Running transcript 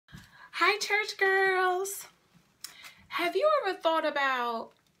Hi, church girls. Have you ever thought about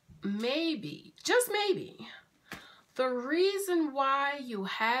maybe, just maybe, the reason why you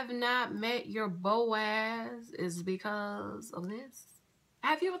have not met your Boaz is because of this?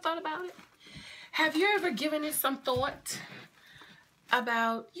 Have you ever thought about it? Have you ever given it some thought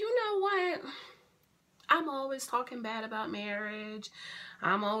about, you know what? I'm always talking bad about marriage.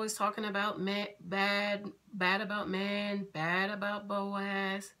 I'm always talking about bad about men, bad about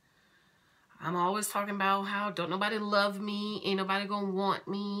Boaz. I'm always talking about how don't nobody love me, ain't nobody gonna want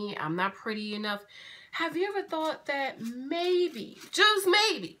me, I'm not pretty enough. Have you ever thought that maybe, just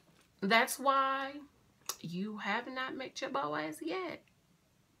maybe, that's why you have not met your Boaz yet?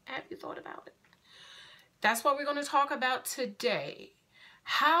 Have you thought about it? That's what we're going to talk about today.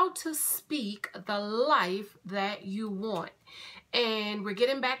 How to speak the life that you want. And we're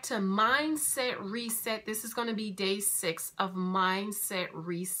getting back to Mindset Reset. This is going to be day 6 of Mindset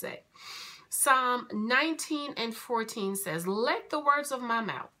Reset. Psalm 19:14 says, "Let the words of my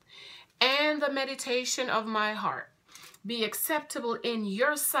mouth and the meditation of my heart be acceptable in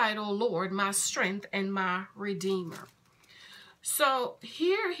your sight, O Lord, my strength and my redeemer." So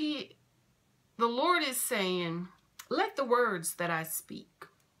here the Lord is saying, let the words that I speak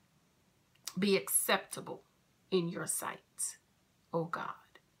be acceptable in your sight, O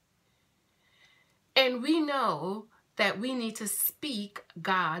God. And we know that we need to speak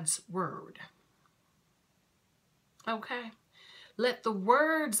God's word. Okay? Let the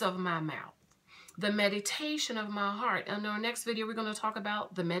words of my mouth, the meditation of my heart. In our next video, we're going to talk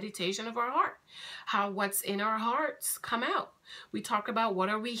about the meditation of our heart. How what's in our hearts come out. We talk about what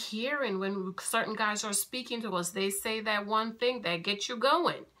are we hearing when certain guys are speaking to us. They say that one thing that gets you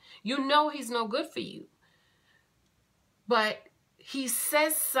going. You know he's no good for you. But he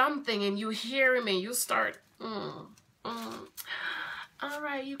says something and you hear him and you start, all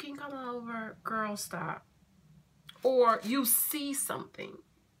right, you can come over, girl, stop. Or you see something,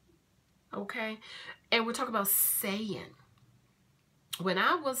 okay? And we're talking about saying. When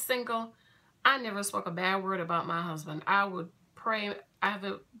I was single, I never spoke a bad word about my husband. I would pray. I have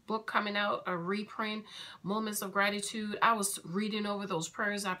a book coming out, a reprint, Moments of Gratitude. I was reading over those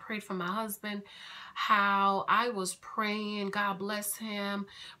prayers I prayed for my husband, how I was praying, God bless him,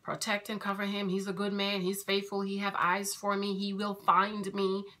 protect and cover him. He's a good man. He's faithful. He have eyes for me. He will find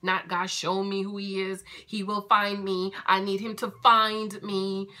me. Not God show me who he is. He will find me. I need him to find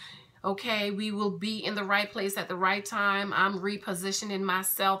me. Okay, we will be in the right place at the right time. I'm repositioning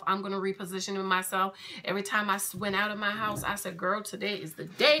myself. I'm going to reposition myself. Every time I went out of my house, I said, girl, today is the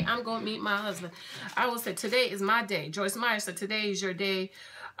day I'm going to meet my husband. I will say, today is my day. Joyce Meyer said, today is your day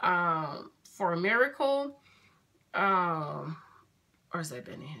for a miracle. Or is that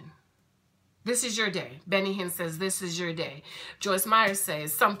Benny Hinn? This is your day. Benny Hinn says, this is your day. Joyce Meyer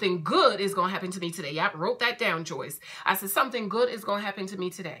says, something good is going to happen to me today. Yeah, I wrote that down, Joyce. I said, something good is going to happen to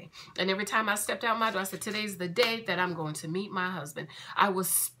me today. And every time I stepped out my door, I said, today's the day that I'm going to meet my husband. I was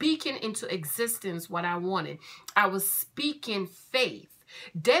speaking into existence what I wanted. I was speaking faith.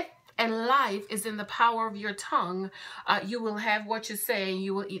 Death and life is in the power of your tongue. You will have what you say and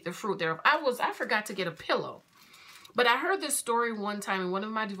you will eat the fruit thereof. I forgot to get a pillow. But I heard this story one time in one of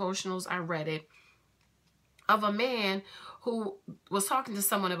my devotionals. I read it of a man who was talking to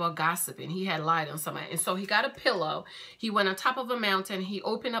someone about gossiping. He had lied on someone. And so he got a pillow. He went on top of a mountain. He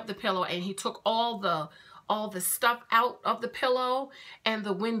opened up the pillow and he took all the stuff out of the pillow and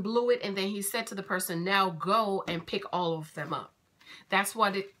the wind blew it. And then he said to the person, now go and pick all of them up. That's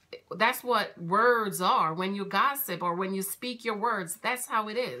what words are. When you gossip or when you speak your words, that's how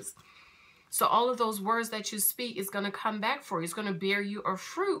it is. So all of those words that you speak is going to come back for you. It's going to bear you a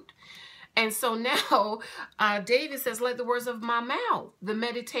fruit. And so now David says, let the words of my mouth, the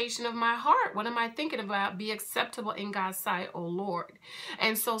meditation of my heart, what am I thinking about, be acceptable in God's sight, O Lord.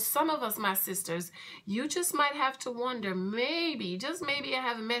 And so some of us, my sisters, you just might have to wonder, maybe, just maybe I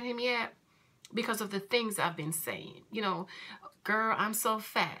haven't met him yet because of the things I've been saying. You know, girl, I'm so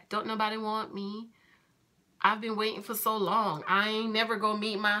fat. Don't nobody want me. I've been waiting for so long. I ain't never gonna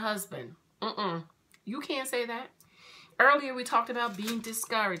meet my husband. You can't say that. Earlier, we talked about being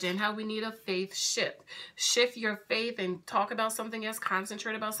discouraged and how we need a faith shift. Shift your faith and talk about something else,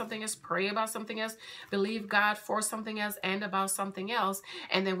 concentrate about something else, pray about something else, believe God for something else and about something else.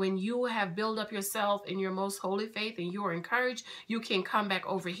 And then when you have built up yourself in your most holy faith and you are encouraged, you can come back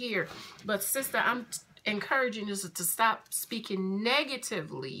over here. But sister, I'm encouraging you to stop speaking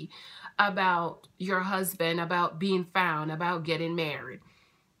negatively about your husband, about being found, about getting married.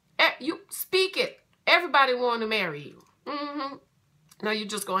 You speak it. Everybody want to marry you. No, you're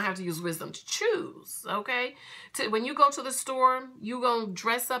just going to have to use wisdom to choose, okay? When you go to the store, you're going to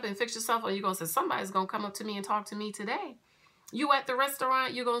dress up and fix yourself, or you're going to say, somebody's going to come up to me and talk to me today. You at the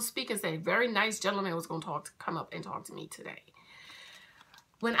restaurant, you're going to speak and say, very nice gentleman was going to come up and talk to me today.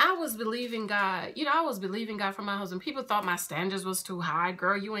 When I was believing God, you know, I was believing God for my husband. People thought my standards was too high.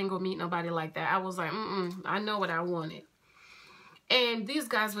 Girl, you ain't going to meet nobody like that. I was like, I know what I wanted. And these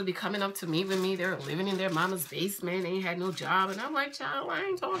guys would be coming up to meet with me. They're living in their mama's basement. They ain't had no job. And I'm like, child, I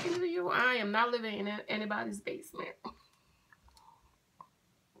ain't talking to you. I am not living in anybody's basement.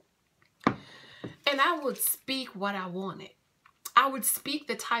 And I would speak what I wanted. I would speak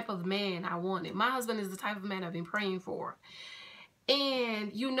the type of man I wanted. My husband is the type of man I've been praying for.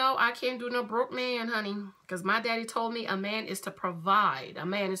 And, you know, I can't do no broke man, honey. Because my daddy told me a man is to provide. A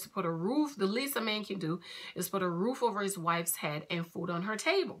man is to put a roof. The least a man can do is put a roof over his wife's head and food on her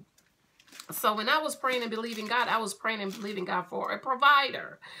table. So when I was praying and believing God, I was praying and believing God for a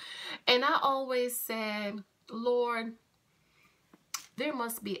provider. And I always said, Lord, there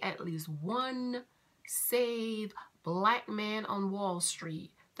must be at least one saved black man on Wall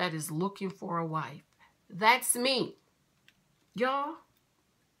Street that is looking for a wife. That's me. Y'all,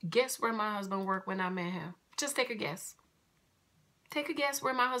 guess where my husband worked when I met him? Just take a guess. Take a guess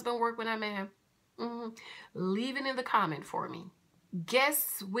where my husband worked when I met him. Leave it in the comment for me.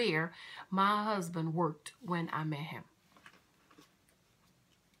 Guess where my husband worked when I met him.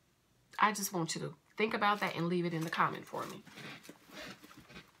 I just want you to think about that and leave it in the comment for me.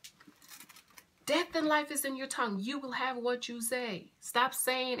 Death and life is in your tongue. You will have what you say. Stop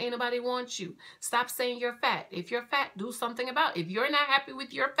saying ain't nobody wants you. Stop saying you're fat. If you're fat, do something about it. If you're not happy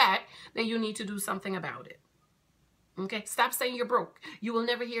with your fat, then you need to do something about it. Okay? Stop saying you're broke. You will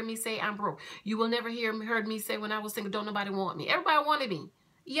never hear me say I'm broke. You will never heard me say when I was single, don't nobody want me. Everybody wanted me.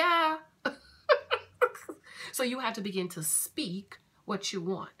 Yeah. So you have to begin to speak what you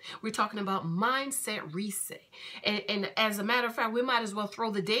want. We're talking about mindset reset. And as a matter of fact, we might as well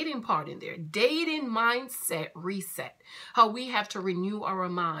throw the dating part in there. Dating mindset reset. How we have to renew our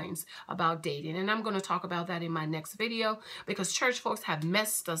minds about dating. And I'm going to talk about that in my next video because church folks have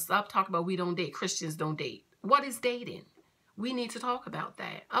messed us up. Talk about we don't date. Christians don't date. What is dating? We need to talk about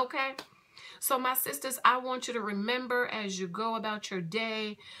that. Okay? So my sisters, I want you to remember as you go about your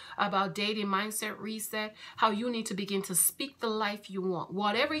day, about dating mindset reset, how you need to begin to speak the life you want.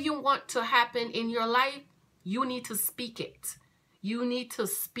 Whatever you want to happen in your life, you need to speak it. You need to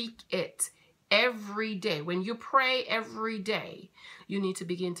speak it every day. When you pray every day, you need to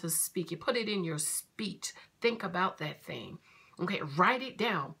begin to speak it. Put it in your speech. Think about that thing. Okay, write it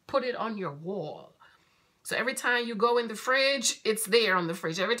down. Put it on your wall. So every time you go in the fridge, it's there on the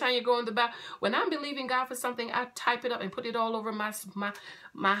fridge. Every time you go in the bath, when I'm believing God for something, I type it up and put it all over my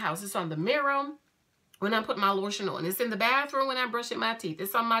house. It's on the mirror when I put my lotion on. It's in the bathroom when I'm brushing my teeth.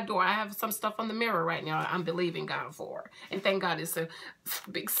 It's on my door. I have some stuff on the mirror right now I'm believing God for. And thank God it's a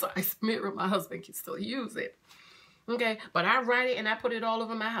big size mirror. My husband can still use it. Okay, but I write it and I put it all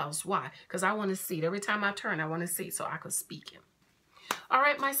over my house. Why? Because I want to see it. Every time I turn, I want to see it so I could speak it. All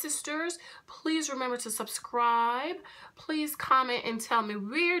right, my sisters, please remember to subscribe. Please comment and tell me,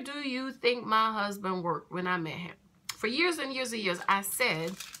 where do you think my husband worked when I met him? For years and years and years, I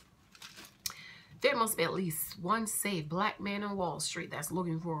said, there must be at least one saved black man on Wall Street that's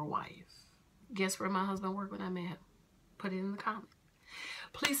looking for a wife. Guess where my husband worked when I met him? Put it in the comment.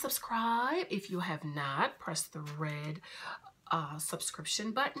 Please subscribe if you have not. Press the red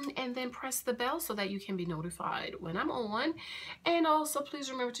subscription button and then press the bell so that you can be notified when I'm on. And also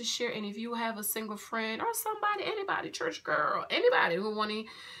please remember to share. And if you have a single friend or somebody, anybody, church girl, anybody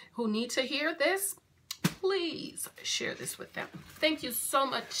who need to hear this, please share this with them. Thank you so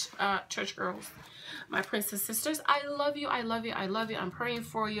much, church girls, my princess sisters. I love you. I love you. I love you. I'm praying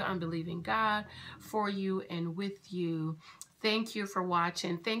for you. I'm believing God for you and with you. Thank you for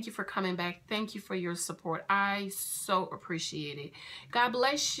watching. Thank you for coming back. Thank you for your support. I so appreciate it. God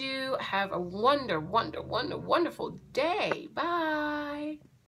bless you. Have a wonderful day. Bye.